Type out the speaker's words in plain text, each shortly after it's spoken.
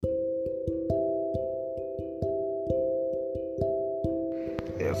Yeah,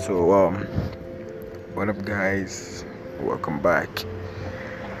 what up, guys? Welcome back.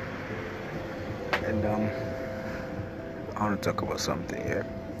 And I want to talk about something. Yeah,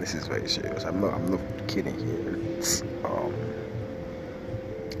 this is very serious. I'm not kidding here. It's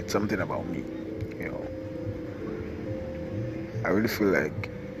something about me. You know, I really feel like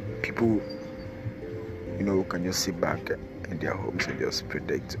people, can just sit back in their homes and just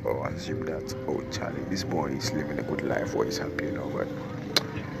predict or assume that, oh, Charlie, this boy is living a good life or he's happy, but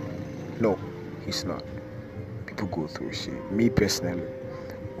no, he's not. People go through shit. Me personally,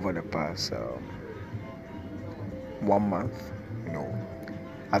 over the past 1 month, you know,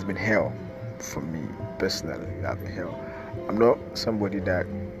 has been hell for me personally. Has been hell. I'm not somebody that,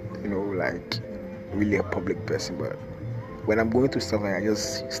 like really a public person, but when I'm going through stuff, I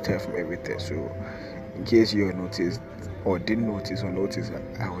just stay from everything. So, in case you noticed or didn't notice or notice,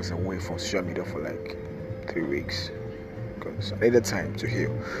 I was away from social media for like 3 weeks because I needed time to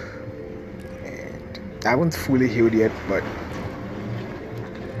heal, and I haven't fully healed yet, but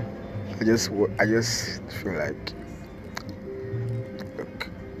I just feel like, look,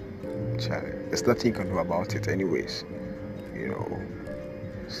 Charlie, there's nothing you can do about it, anyways.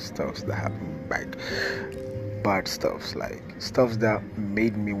 Stuff that happen, like bad stuffs, like stuff that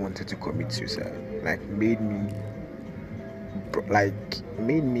made me wanted to commit suicide, like made me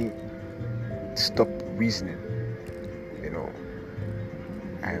stop reasoning. You know,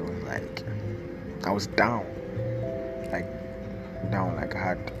 I was down, like like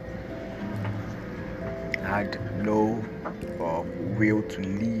I had no will to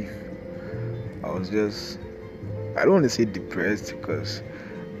live. I don't want to say depressed because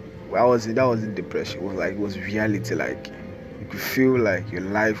that wasn't depression. It was reality. Like you could feel like your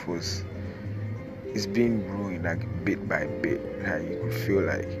life is being ruined like bit by bit. Like you could feel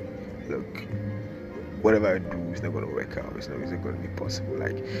like, look, whatever I do is not gonna work out. It's not gonna be possible.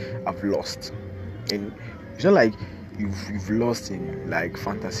 Like I've lost, and it's not like you've lost in like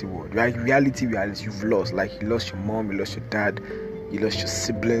fantasy world. Like reality, you've lost. Like you lost your mom, you lost your dad, you lost your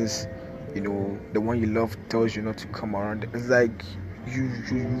siblings. The one you love tells you not to come around. It's like you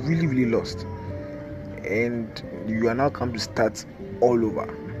really, really lost, and you are now come to start all over.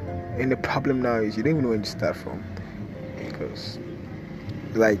 And the problem now is you don't even know where to start from because,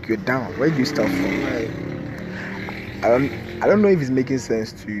 like, you're down. Where do you start from? Like, I don't know if it's making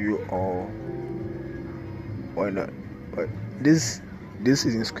sense to you or not, but this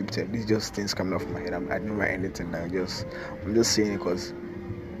isn't scripted. This is just things coming off my head. I didn't write anything down. I'm just saying it because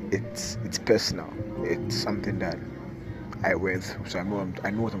it's personal. It's something that I went through, so I know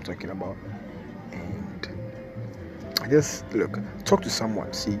what I'm talking about. And I just talk to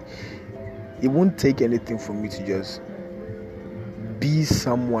someone. See, it won't take anything for me to just be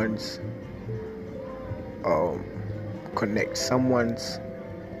someone's connect, someone's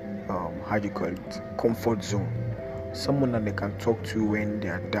how do you call it, comfort zone, someone that they can talk to when they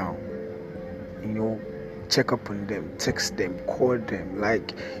are down. Check up on them, text them, call them.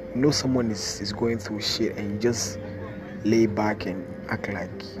 Like, someone is going through shit, and you just lay back and act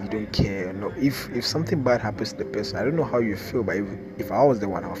like you don't care. No, if something bad happens to the person, I don't know how you feel, but if I was the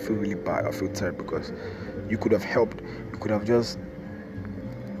one, I'll feel really bad. I'll feel terrible because you could have helped. You could have just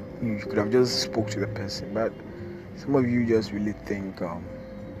spoke to the person, but some of you just really think, fuck,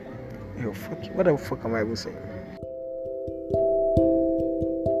 what the fuck am I even saying?